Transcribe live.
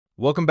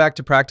Welcome back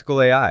to Practical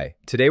AI.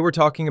 Today we're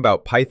talking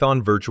about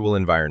Python virtual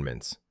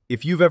environments.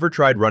 If you've ever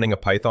tried running a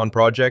Python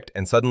project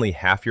and suddenly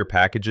half your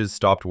packages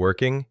stopped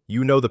working,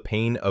 you know the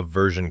pain of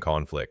version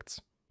conflicts.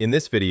 In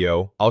this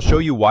video, I'll show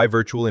you why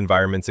virtual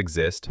environments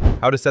exist,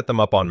 how to set them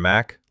up on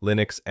Mac,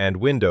 Linux, and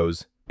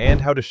Windows,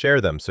 and how to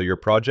share them so your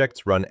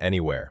projects run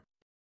anywhere.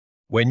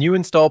 When you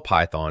install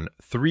Python,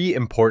 three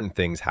important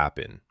things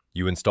happen.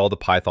 You install the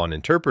Python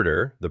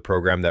interpreter, the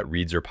program that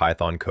reads your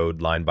Python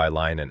code line by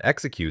line and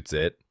executes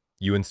it.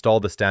 You install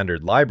the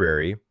standard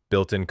library,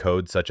 built-in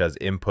code such as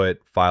input,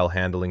 file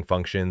handling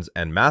functions,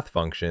 and math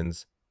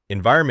functions.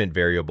 Environment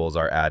variables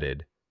are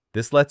added.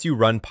 This lets you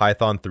run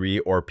Python 3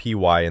 or py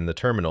in the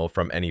terminal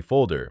from any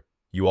folder.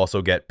 You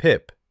also get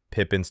pip.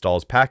 Pip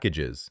installs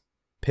packages.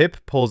 Pip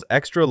pulls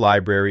extra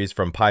libraries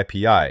from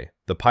PyPI,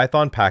 the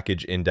Python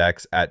package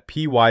index at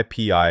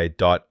pypi.org.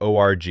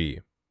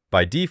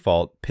 By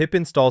default, pip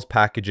installs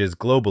packages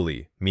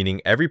globally,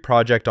 meaning every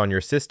project on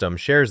your system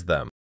shares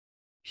them.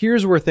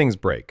 Here's where things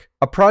break.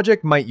 A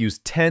project might use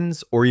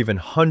tens or even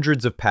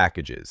hundreds of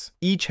packages.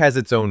 Each has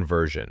its own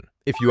version.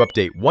 If you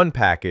update one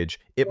package,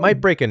 it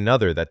might break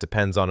another that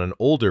depends on an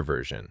older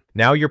version.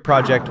 Now your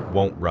project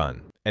won't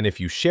run. And if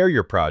you share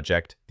your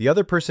project, the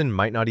other person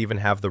might not even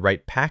have the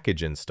right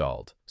package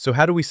installed. So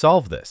how do we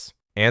solve this?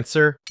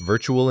 Answer: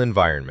 virtual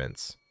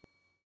environments.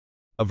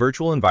 A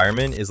virtual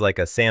environment is like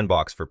a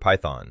sandbox for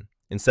Python.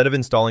 Instead of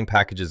installing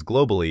packages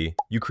globally,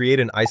 you create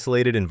an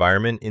isolated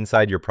environment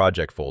inside your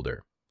project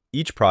folder.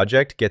 Each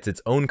project gets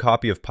its own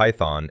copy of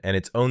Python and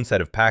its own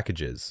set of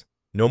packages.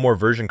 No more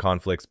version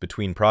conflicts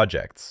between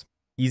projects.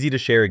 Easy to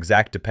share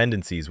exact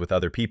dependencies with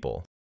other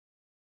people.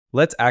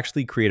 Let's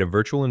actually create a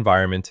virtual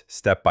environment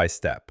step by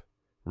step.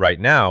 Right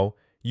now,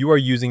 you are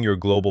using your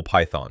global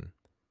Python.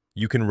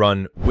 You can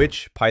run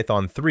which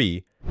Python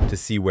 3 to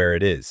see where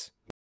it is.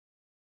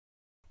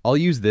 I'll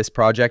use this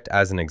project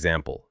as an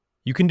example.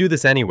 You can do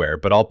this anywhere,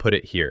 but I'll put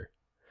it here.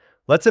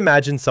 Let's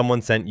imagine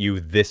someone sent you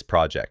this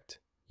project.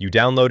 You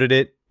downloaded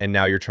it, and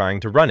now you're trying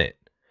to run it.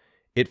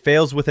 It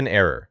fails with an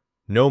error,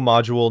 no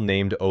module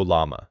named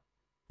Olama.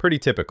 Pretty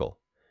typical.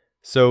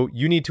 So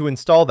you need to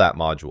install that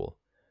module.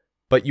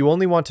 But you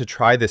only want to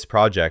try this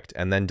project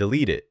and then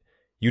delete it.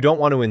 You don't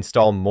want to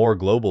install more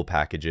global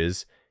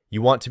packages.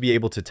 You want to be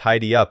able to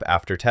tidy up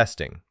after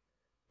testing.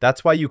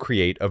 That's why you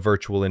create a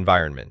virtual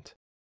environment.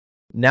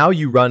 Now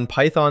you run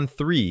python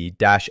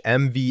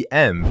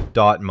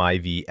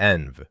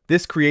 3-mvenv.myvenv.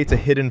 This creates a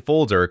hidden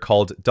folder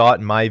called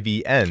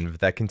 .myvenv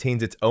that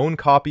contains its own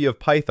copy of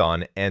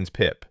Python and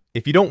pip.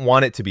 If you don't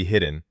want it to be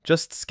hidden,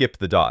 just skip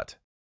the dot.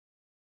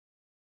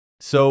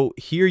 So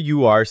here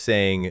you are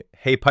saying,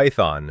 hey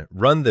Python,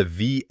 run the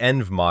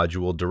venv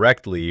module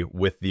directly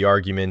with the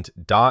argument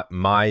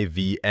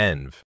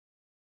 .myvenv.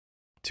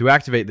 To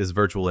activate this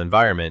virtual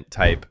environment,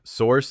 type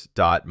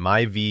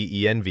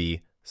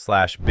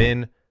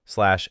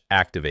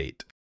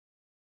source.myvenv/bin/activate.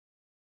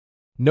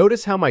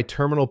 Notice how my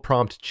terminal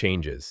prompt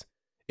changes.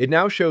 It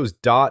now shows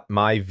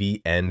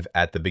 .myvenv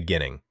at the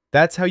beginning.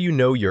 That's how you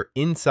know you're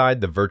inside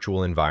the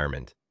virtual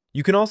environment.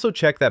 You can also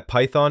check that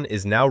Python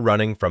is now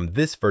running from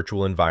this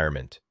virtual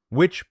environment,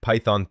 which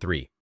Python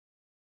 3.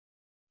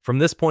 From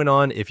this point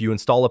on, if you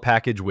install a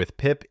package with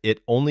pip,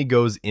 it only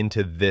goes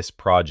into this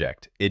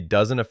project. It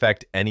doesn't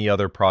affect any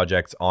other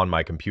projects on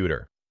my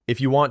computer. If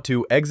you want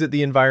to exit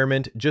the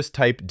environment, just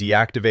type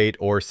deactivate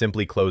or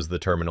simply close the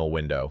terminal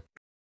window.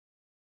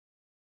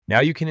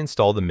 Now you can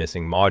install the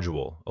missing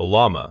module,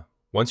 Olama.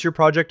 Once your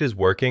project is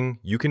working,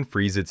 you can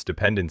freeze its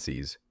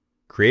dependencies.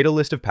 Create a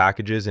list of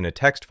packages in a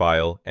text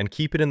file and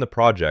keep it in the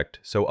project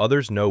so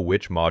others know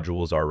which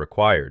modules are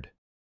required.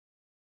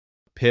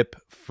 Pip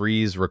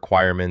freeze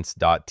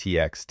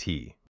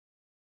requirements.txt.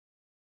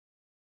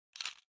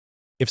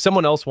 If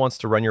someone else wants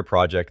to run your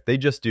project, they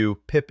just do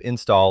pip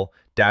install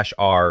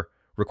 -r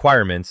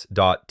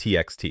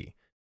requirements.txt.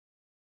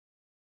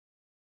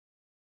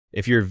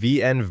 If your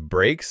venv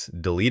breaks,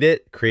 delete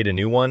it, create a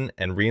new one,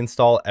 and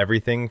reinstall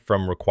everything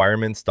from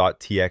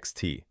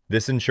requirements.txt.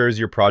 This ensures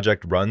your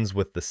project runs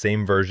with the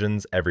same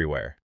versions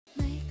everywhere.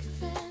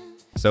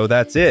 So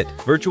that's it.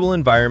 Virtual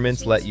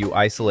environments let you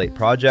isolate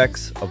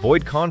projects,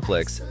 avoid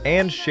conflicts,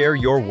 and share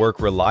your work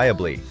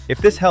reliably. If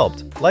this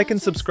helped, like and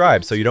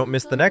subscribe so you don't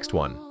miss the next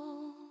one.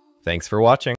 Thanks for watching.